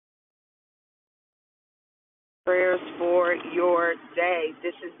Prayers for your day.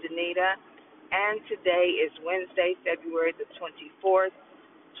 This is Danita, and today is Wednesday, February the 24th,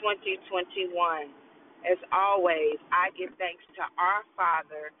 2021. As always, I give thanks to our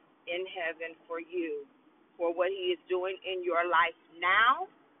Father in heaven for you, for what He is doing in your life now,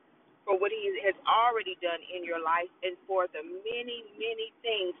 for what He has already done in your life, and for the many, many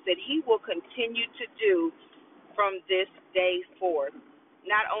things that He will continue to do from this day forth,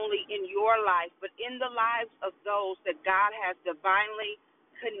 not only in your life, but in the lives of those that God has divinely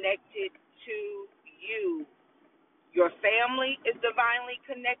connected to you. Your family is divinely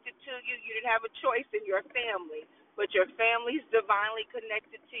connected to you. You didn't have a choice in your family, but your family is divinely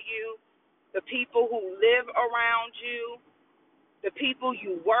connected to you. The people who live around you, the people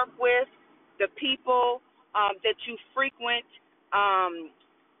you work with, the people that you frequent,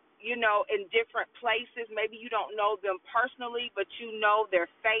 in different places. Maybe you don't know them personally, but you know their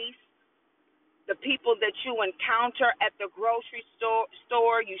face. The people that you encounter at the grocery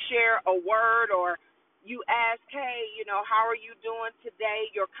store, you share a word or you ask, hey, how are you doing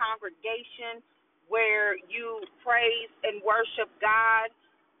today? Your congregation where you praise and worship God,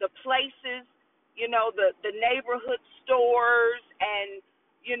 the places, the neighborhood stores and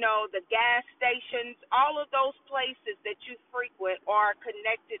the gas stations, all of those places that you frequent are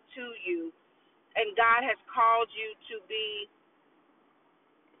connected to you. And God has called you to be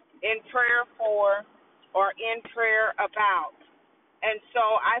in prayer for or in prayer about. And so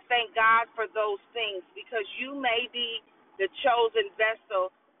I thank God for those things because you may be the chosen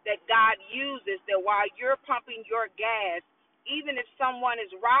vessel that God uses, that while you're pumping your gas, even if someone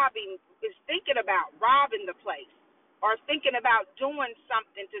is thinking about robbing the place or thinking about doing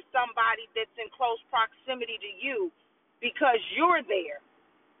something to somebody that's in close proximity to you because you're there.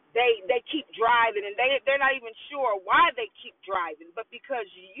 They keep driving and they're not even sure why they keep driving, but because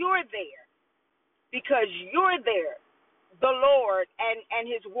you're there, the Lord and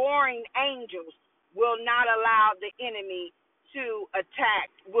his warring angels will not allow the enemy to attack,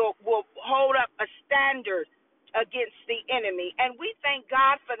 will hold up a standard against the enemy. And we thank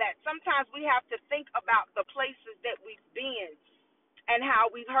God for that. Sometimes we have to think about the places that we've been and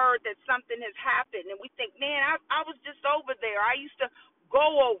how we've heard that something has happened, and we think, man, I was just over there. I used to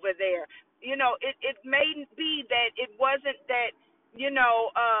go over there. It may be that it wasn't that,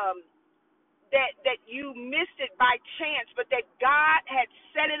 that you missed it by chance, but that God had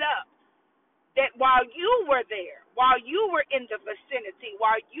set it up that while you were there, while you were in the vicinity,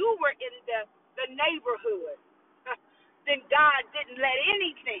 while you were in the neighborhood, then God didn't let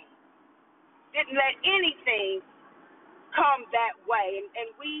anything come that way. And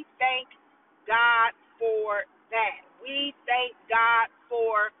we thank God for that. We thank God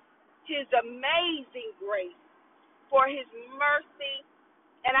for his amazing grace, for his mercy,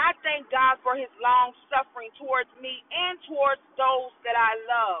 and I thank God for his long suffering towards me and towards those that I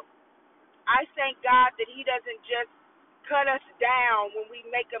love. I thank God that he doesn't just cut us down when we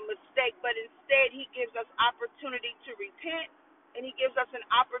make a mistake, but instead he gives us opportunity to repent, and he gives us an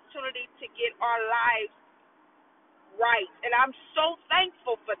opportunity to get our lives right. And I'm so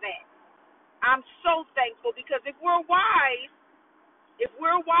thankful for that. I'm so thankful because if we're wise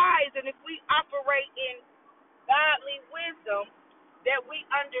and if we operate in godly wisdom, that we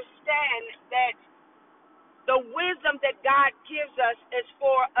understand that the wisdom that God gives us is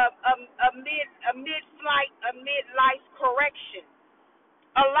for a midlife correction.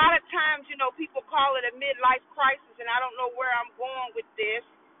 A lot of times, people call it a midlife crisis, and I don't know where I'm going with this.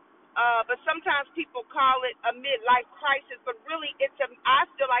 But sometimes people call it a midlife crisis, but really I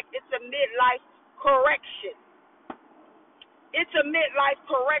feel like it's a midlife correction. It's a midlife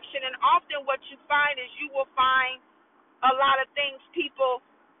correction, and often what you find is you will find a lot of things people,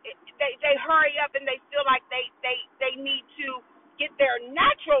 they hurry up and they feel like they need to get their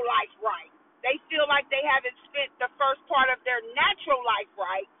natural life right. They feel like they haven't spent the first part of their natural life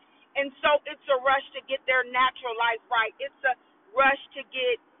right, and so it's a rush to get their natural life right. It's a rush to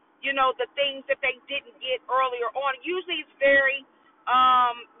get, the things that they didn't get earlier on. Usually it's very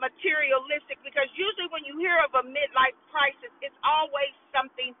materialistic, because usually when you hear of a midlife crisis, it's always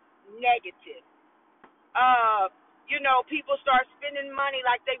something negative. People start spending money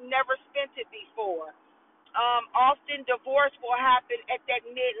like they've never spent it before. Often divorce will happen at that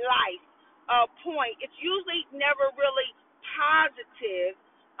midlife point. It's usually never really positive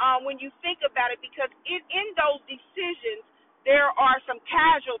when you think about it, because in those decisions there are some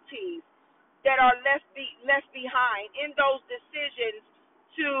casualties that are left behind in those decisions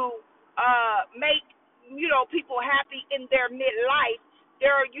to make people happy in their midlife.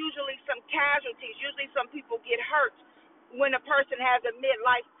 There are usually some casualties. Usually some people get hurt when a person has a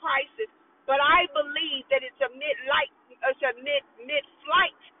midlife crisis. But I believe that it's a mid-flight, it's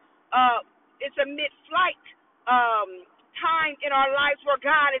a mid-flight time in our lives where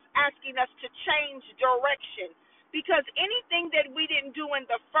God is asking us to change direction. Because anything that we didn't do in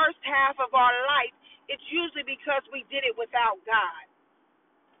the first half of our life, it's usually because we did it without God.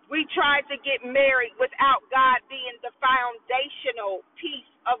 We tried to get married without God being the foundational piece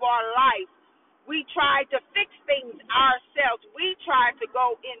of our life. We tried to fix things ourselves. We tried to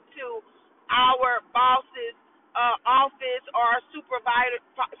go into our boss's office or our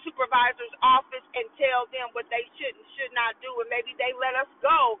supervisor's office and tell them what they should not do, and maybe they let us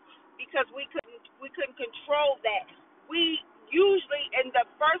go because we couldn't control that. We usually in the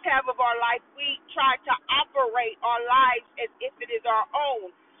first half of our life we try to operate our lives as if it is our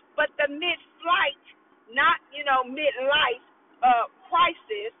own. But the mid-flight, not midlife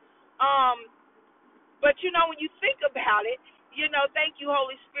crisis. But when you think about it, thank you,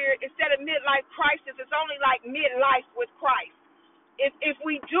 Holy Spirit. Instead of midlife crisis, it's only like midlife with Christ. If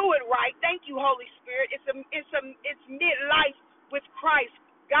we do it right, thank you, Holy Spirit. It's midlife with Christ.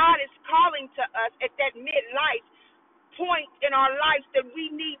 God is calling to us at that midlife point in our lives that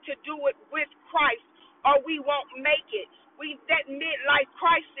we need to do it with Christ, or we won't make it. That midlife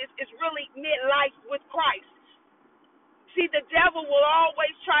crisis is really midlife with Christ. See, the devil will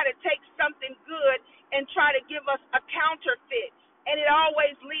always try to take something good and try to give us a counterfeit, and it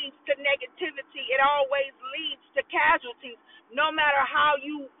always leads to negativity. It always leads to casualties. No matter how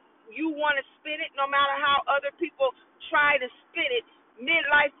you want to spin it, no matter how other people try to spin it,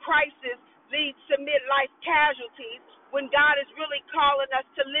 midlife crisis leads to midlife casualties when God is really calling us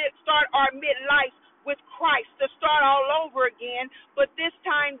to start our midlife with Christ, to start all over again, but this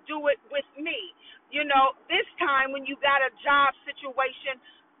time do it with me. This time when you got a job situation,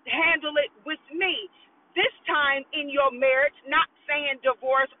 handle it with me. This time in your marriage, not saying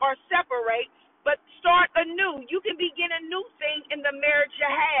divorce or separate, but start anew. You can begin a new thing in the marriage you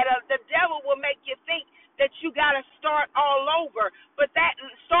had. The devil will make you think that you got to start all over. But that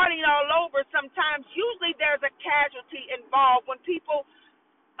starting all over, sometimes, usually there's a casualty involved when people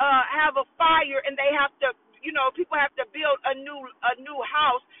have a fire and they have to, people have to build a new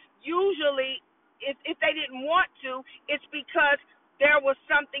house. Usually, if they didn't want to, it's because there was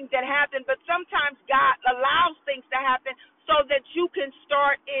something that happened. But sometimes God allows things to happen so that you can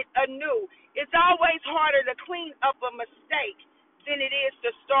start it anew. It's always harder to clean up a mistake than it is to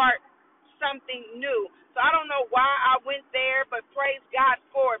start something new. So I don't know why I went there, but praise God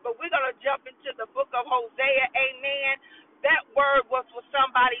for it. But we're going to jump into the book of Hosea. Amen. That word was for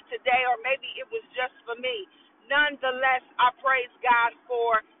somebody today, or maybe it was just for me. Nonetheless, I praise God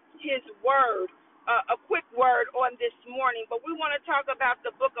for his word, a quick word on this morning. But we want to talk about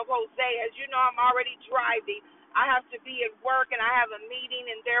the book of Hosea. As you know, I'm already driving. I have to be at work, and I have a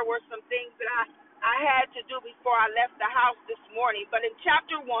meeting, and there were some things that I had to do before I left the house this morning. But in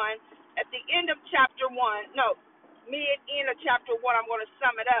chapter 1, at the end of chapter 1, mid-end of chapter 1, I'm going to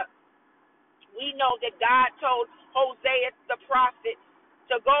sum it up. We know that God told Hosea the prophet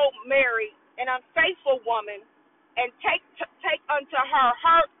to go marry an unfaithful woman and take unto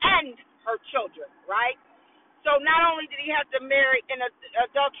her and her children, right? So not only did he have to marry an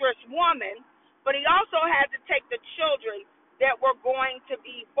adulterous woman, but he also had to take the children that were going to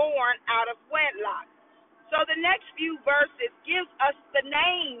be born out of wedlock. So the next few verses gives us the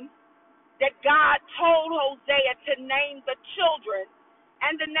name that God told Hosea to name the children.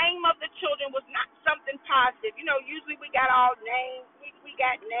 And the name of the children was not something positive. Usually we got all names. We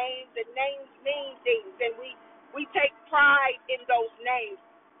got names, and names mean things, and we take pride in those names.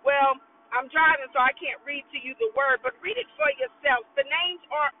 Well, I'm driving, so I can't read to you the word, but read it for yourself. The names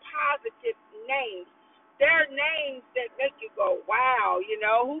aren't positive names. They're names that make you go, wow,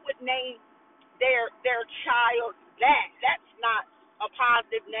 who would name their child that? That's not a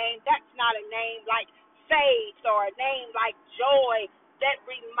positive name. That's not a name like faith or a name like joy that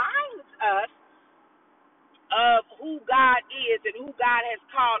reminds us of who God is and who God has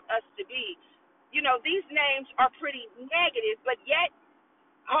called us to be. These names are pretty negative, but yet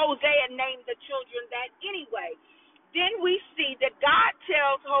Hosea named the children that anyway. Then we see that God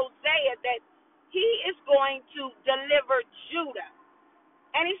tells Hosea that he is going to deliver Judah.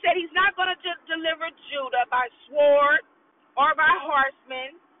 And he said he's not going to deliver Judah by sword or by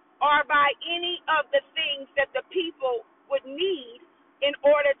horsemen or by any of the things that the people would need in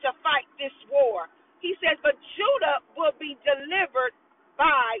order to fight this war. He says, but Judah will be delivered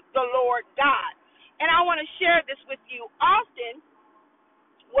by the Lord God. And I want to share this with you often.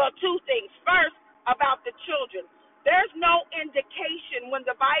 Well, two things. First, about the children. There's no indication when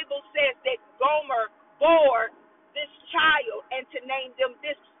the Bible says that Gomer bore this child and to name them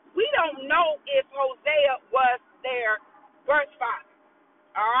this. We don't know if Hosea was their birth father.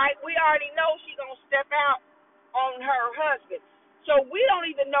 All right, we already know she's gonna step out on her husband, so we don't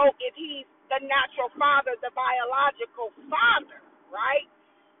even know if he's the natural father, the biological father, right?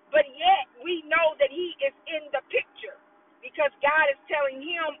 But yet we know that he is in the picture because God is telling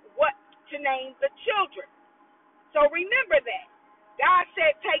him what to name the children. So remember that God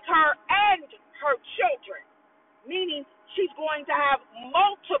said, "Take her and her children," meaning she's going to have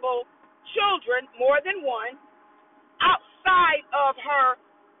multiple children, more than one, outside of her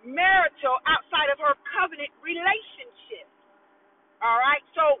outside of her covenant relationship. All right,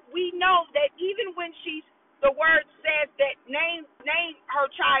 so we know that even when the word says that name her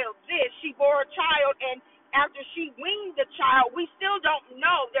child this, she bore a child, and after she weaned the child, we still don't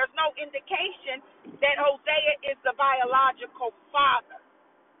know. There's no indication that Hosea is the biological father.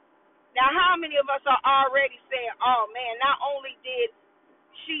 Now, how many of us are already saying, "Oh man, not only did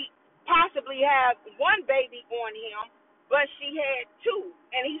she possibly have one baby on him, but she had two,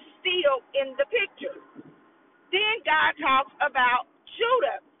 and he's still in the picture." Then God talks about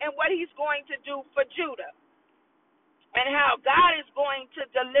Judah and what he's going to do for Judah, and how God is going to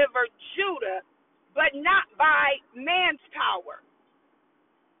deliver Judah, but not by man's power.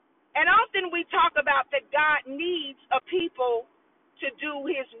 And often we talk about that God needs a people to do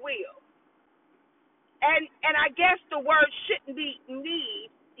his will. And I guess the word shouldn't be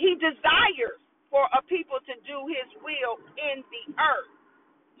need. He desires for a people to do his will in the earth.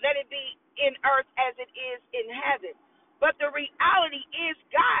 Let it be in earth as it is in heaven. But the reality is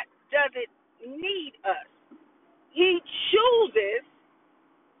God doesn't need us. He chooses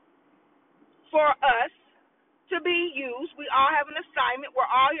for us to be used. We all have an assignment. We're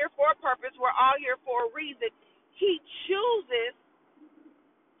all here for a purpose. We're all here for a reason. He chooses,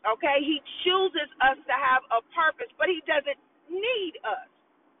 okay? He chooses us to have a purpose, but he doesn't need us.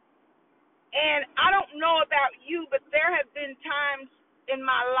 And I don't know about you, but there have been times in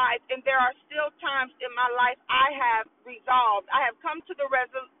my life, and there are still times in my life I have resolved. I have come to the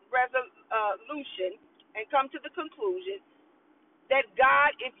resolution and come to the conclusion that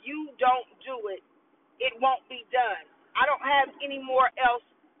God, if you don't do it, it won't be done. I don't have any more else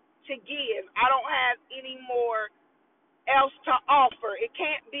to give. I don't have any more else to offer. It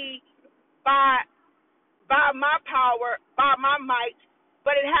can't be by my power, by my might,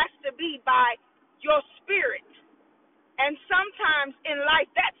 but it has to be by your spirit. And sometimes in life,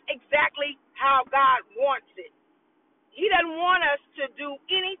 that's exactly how God wants it. He doesn't want us to do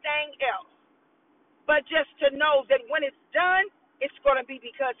anything else, but just to know that when it's done, it's going to be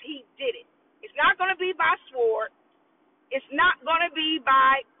because he did it. It's not going to be by sword. It's not going to be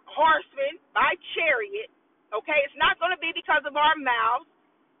by horsemen, by chariot. Okay? It's not going to be because of our mouths.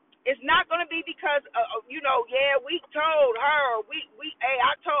 It's not going to be because, we told her,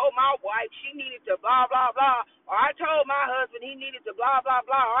 I told my wife she needed to blah, blah, blah, or I told my husband he needed to blah, blah,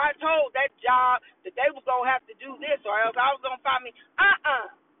 blah, or I told that job that they was going to have to do this, or else I was going to find me.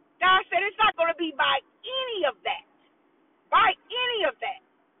 God said it's not going to be by any of that. By any of that.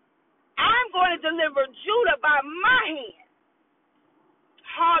 I'm going to deliver Judah by my hand.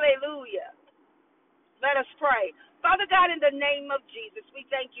 Hallelujah. Let us pray. Father God, in the name of Jesus, we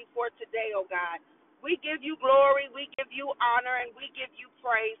thank you for today, oh God. We give you glory, we give you honor, and we give you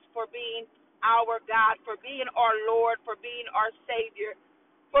praise for being our God, for being our Lord, for being our Savior,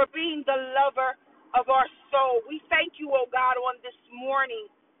 for being the lover of our soul. We thank you, oh God, on this morning.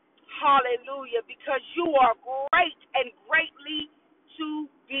 Hallelujah, because you are great and greatly to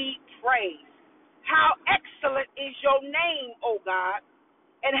be praised. How excellent is your name, oh God,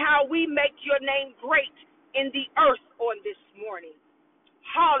 and how we make your name great in the earth on this morning.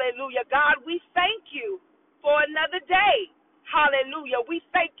 Hallelujah. God, we thank you for another day. Hallelujah. We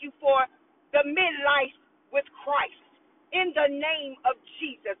thank you for the midlife with Christ in the name of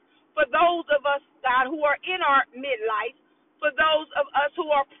Jesus. For those of us, God, who are in our midlife, for those of us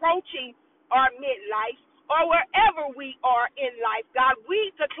who are approaching our midlife, or wherever we are in life, God,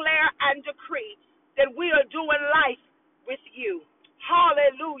 we declare and decree that we are doing life with you.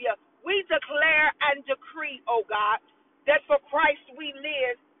 Hallelujah. We declare and decree, oh God, that for Christ we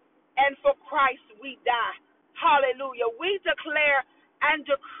live and for Christ we die. Hallelujah. We declare and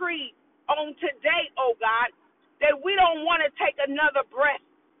decree on today, oh God, that we don't want to take another breath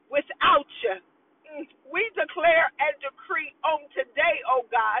without you. We declare and decree on today, oh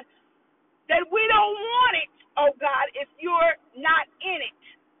God, that we don't want it, oh God, if you're not in it.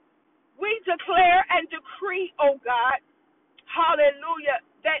 We declare and decree, oh God, hallelujah,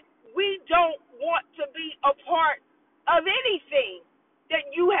 that we don't want to be a part of anything that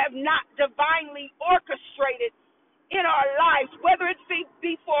you have not divinely orchestrated in our lives, whether it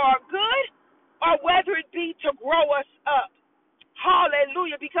be for our good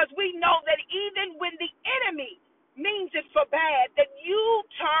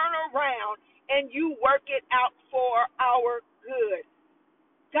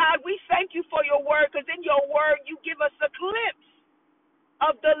God, we thank you for your word, because in your word you give us a glimpse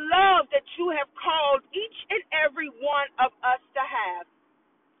of the love that you have called each and every one of us to have.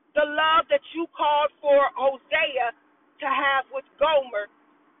 The love that you called for Hosea to have with Gomer.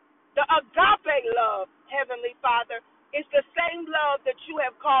 The agape love, Heavenly Father, is the same love that you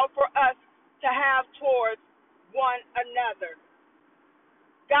have called for us to have towards one another.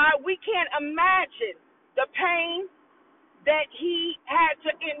 God, we can't imagine the pain that he had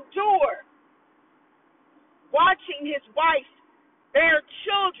to endure watching his wife bear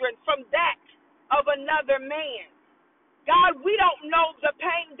children from that of another man. God, we don't know the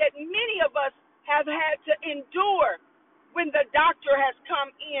pain that many of us have had to endure when the doctor has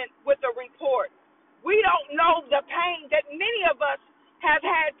come in with a report. We don't know the pain that many of us have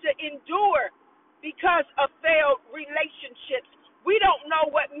had to endure because of failed relationships. We don't know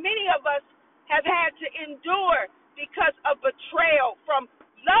what many of us have had to endure because of betrayal from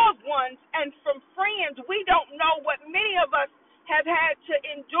loved ones and from friends. We don't know what many of us have had to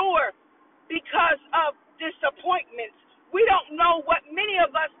endure because of disappointments. We don't know what many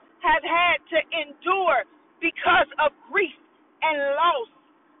of us have had to endure because of grief and loss.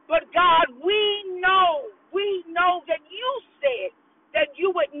 But God, we know that you said that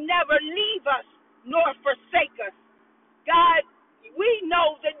you would never leave us nor forsake us. God, we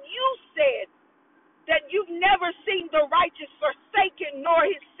know that you said that you've never seen the righteous forsaken nor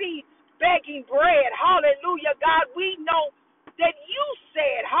his seed begging bread. Hallelujah. God, we know that you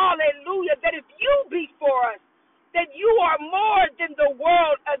said, hallelujah, that if you be for us, that you are more than the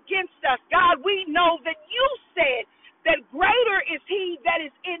world against us. God, we know that you said that greater is he that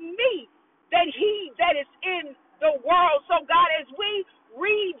is in me than he that is in the world. So, God, as we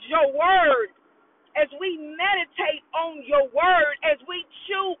read your word, as we meditate on your word, as we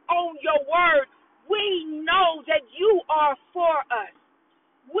chew on your word, we know that you are for us.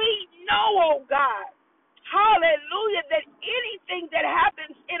 We know, oh God, hallelujah, that anything that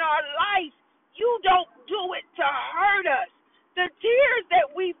happens in our life, you don't do it to hurt us. The tears that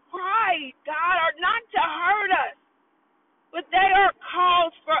we cry, God, are not to hurt us, but they are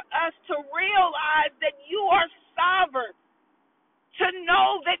cause for us to realize that you are sovereign, to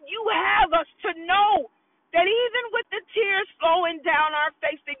know that you have us, to know that even with the tears flowing down our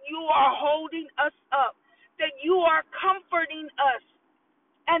face, that you are holding us up, that you are comforting us,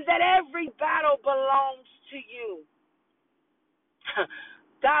 and that every battle belongs to you.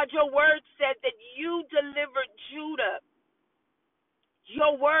 God, your word said that you delivered Judah.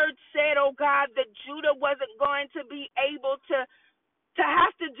 Your word said, oh God, that Judah wasn't going to be able to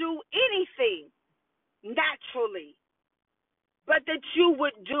have to do anything naturally, but that you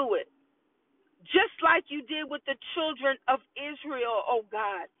would do it. Just like you did with the children of Israel, oh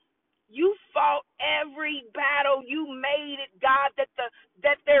God. You fought every battle. You made it, God, that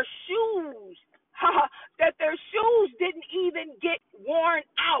their shoes, that their shoes didn't even get worn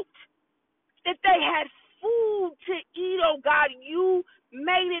out. That they had food to eat, oh God. You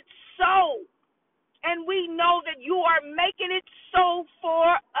made it so. And we know that you are making it so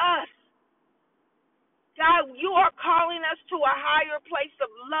for us. God, you are calling us to a higher place of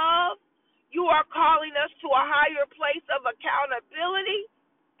love. You are calling us to a higher place of accountability.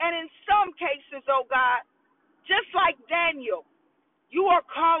 And in some cases, oh God, just like Daniel, you are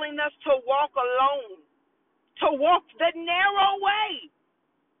calling us to walk alone, to walk the narrow way,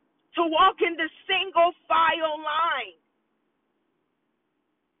 to walk in the single file line,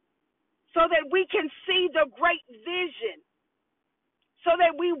 so that we can see the great vision, so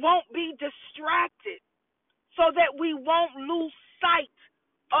that we won't be distracted, so that we won't lose sight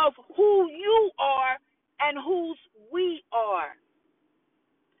of who you are and whose we are.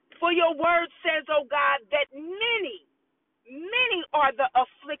 For your word says, oh God, that many are the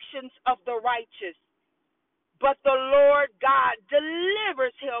afflictions of the righteous, but the Lord God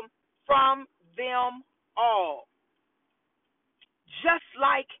delivers him from them all. Just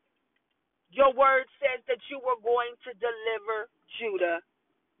like your word says that you were going to deliver Judah,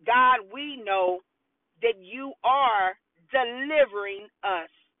 God, we know that you are delivering us.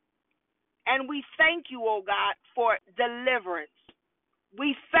 And we thank you, oh God, for deliverance.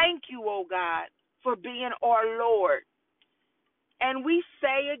 We thank you, oh God, for being our Lord. And we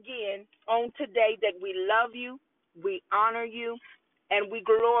say again on today that we love you, we honor you, and we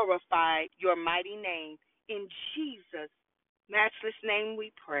glorify your mighty name. In Jesus' matchless name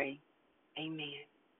we pray. Amen.